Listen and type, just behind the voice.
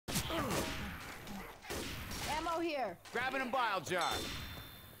here. Grabbing a bile jar.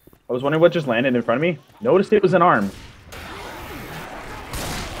 I was wondering what just landed in front of me. Noticed it was an arm.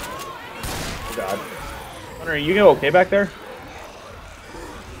 Oh god. Hunter, are you okay back there?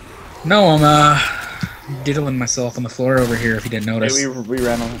 No, I'm diddling myself on the floor over here. If you didn't notice. Hey, we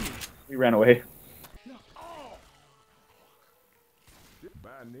ran away. Bye,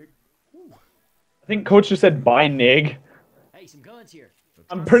 Nick. I think Coach just said bye, Nig. Hey, some guns here.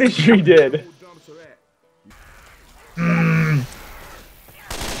 I'm pretty sure he did.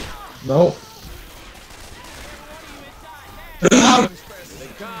 No. They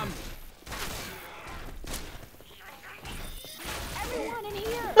come. Everyone in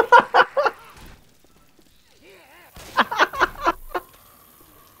here.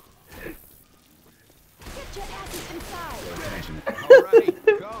 Get your asses inside. All right,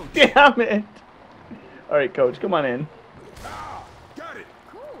 go. Damn it! Alright, Coach, come on in. Got it.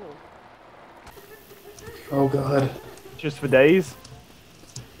 Cool. Oh god. Just for days?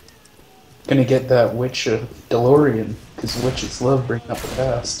 Gonna get that witch DeLorean, because witches love bringing up the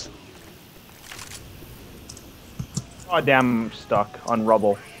past. Oh damn, I'm stuck on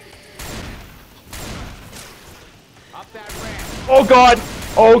rubble. Up that ramp. Oh god!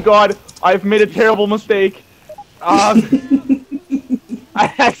 Oh god! I've made a terrible mistake. I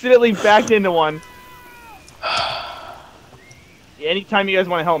accidentally backed into one. Anytime you guys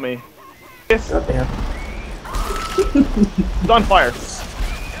want to help me. Yes. God damn. It's on fire.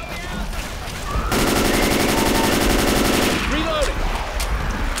 Reloading.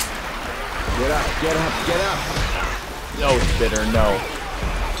 Get up, get up, get up. No, Spitter, no.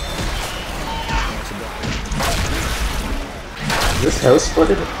 Is this house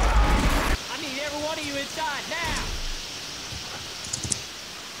flooded? I need every one of you inside now.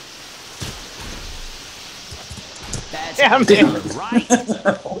 That's Damn it! right.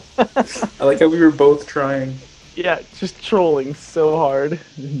 I like how we were both trying. Yeah, just trolling so hard.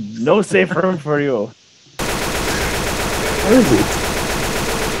 No safe room for you. Where is he?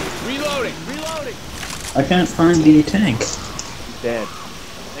 Reloading, reloading. I can't find the tank. He's dead.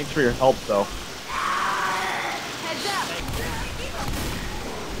 Thanks for your help, though.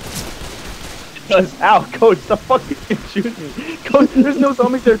 Heads up. Ow, Coach, stop fucking shooting me. Coach, there's no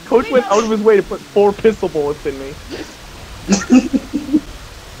zombies there. Coach went out of his way to put 4 pistol bullets in me.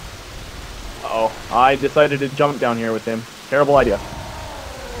 Uh-oh, I decided to jump down here with him. Terrible idea.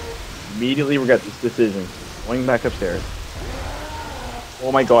 Immediately regret this decision. Going back upstairs.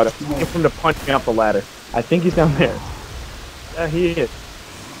 Oh my god, I'm waiting for him to punch me off the ladder. I think he's down there. Yeah, he is.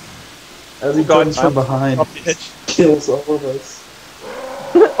 As he God, comes from behind, up the hitch. kills all of us.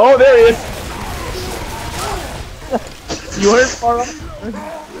 Oh, there he is! You weren't far off.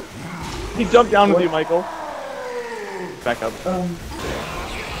 He jumped down with you, Michael. Back up. Okay.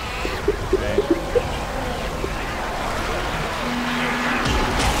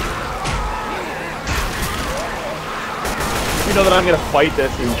 You know that I'm gonna fight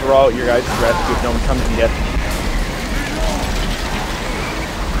this and draw out your guys' rescue if no one comes and gets me.